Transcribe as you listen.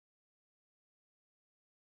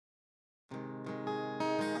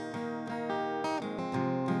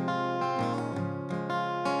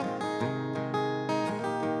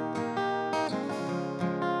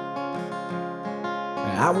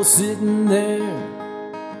I was sitting there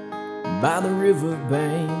by the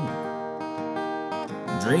riverbank,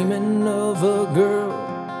 dreaming of a girl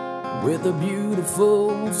with a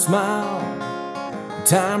beautiful smile.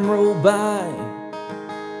 Time rolled by,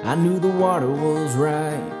 I knew the water was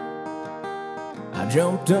right. I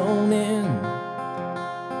jumped on in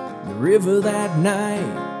the river that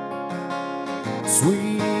night.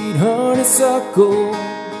 Sweet honeysuckle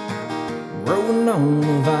growing on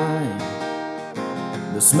the vine.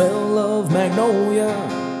 The smell of magnolia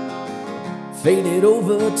faded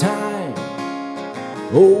over time.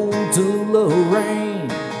 Old Tallulah Rain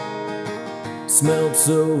smelled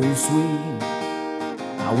so sweet.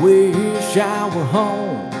 I wish I were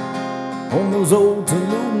home on those old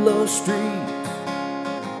Tallulah streets.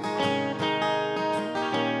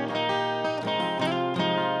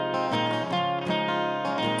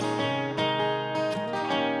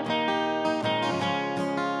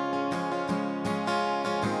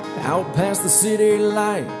 Out past the city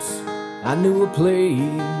lights, I knew a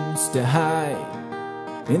place to hide.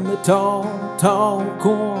 In the tall, tall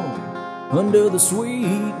corn, under the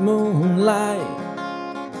sweet moonlight.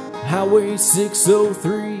 Highway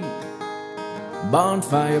 603,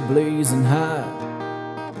 bonfire blazing high.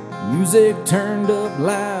 Music turned up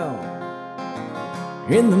loud,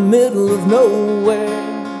 in the middle of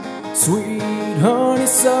nowhere. Sweet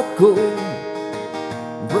honeysuckle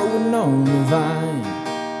growing on the vine.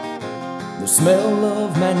 The smell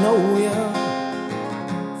of magnolia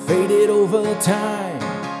faded over time.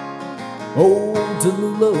 Old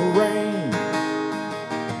Tallulah Rain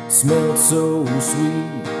smelled so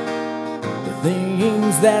sweet. The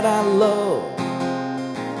things that I love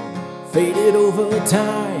faded over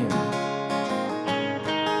time.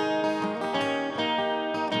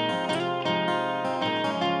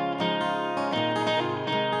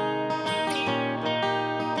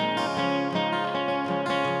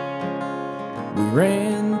 We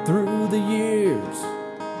ran through the years,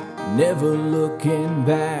 never looking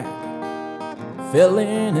back. Fell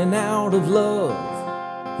in and out of love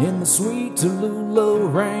in the sweet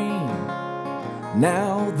Tallulah Rain.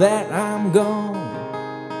 Now that I'm gone,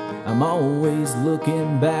 I'm always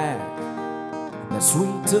looking back. That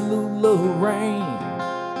sweet Tallulah Rain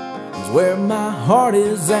is where my heart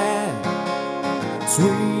is at.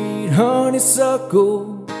 Sweet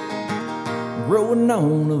honeysuckle growing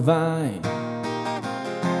on a vine.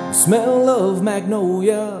 The smell of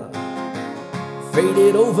magnolia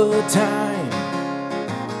faded over time.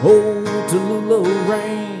 Old Tallulah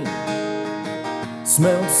Rain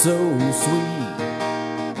smelled so sweet.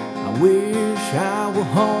 I wish I were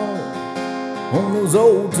home on those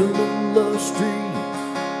old Tallulah streets.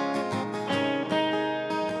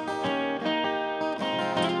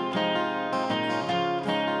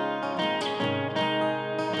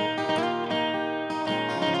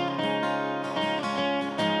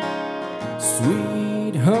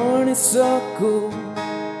 Sweet honeysuckle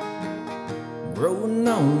growing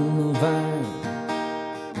on the vine.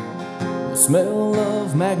 The smell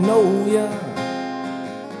of magnolia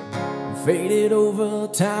faded over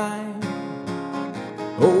time.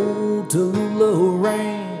 Old Tallulah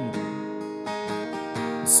Rain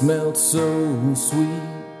smelled so sweet.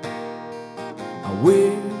 I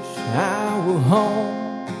wish I were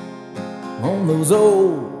home on those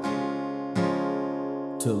old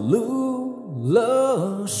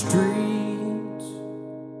Tallulah streets.